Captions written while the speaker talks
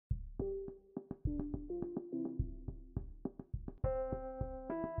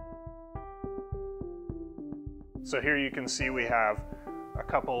So here you can see we have a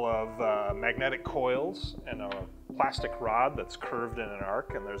couple of magnetic coils and a plastic rod that's curved in an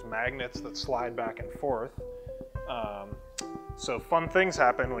arc, and there's magnets that slide back and forth. So fun things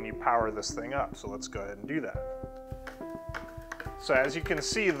happen when you power this thing up, so let's go ahead and do that. So as you can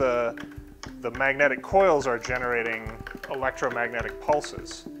see, the magnetic coils are generating electromagnetic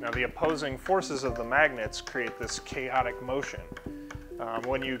pulses. Now the opposing forces of the magnets create this chaotic motion.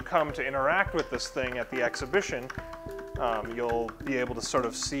 When you come to interact with this thing at the exhibition, you'll be able to sort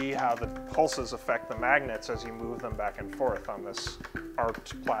of see how the pulses affect the magnets as you move them back and forth on this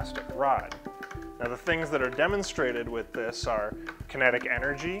arced plastic rod. Now the things that are demonstrated with this are kinetic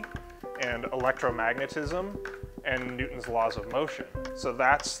energy and electromagnetism and Newton's laws of motion. So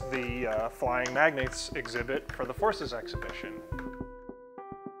that's the flying magnets exhibit for the Forces exhibition.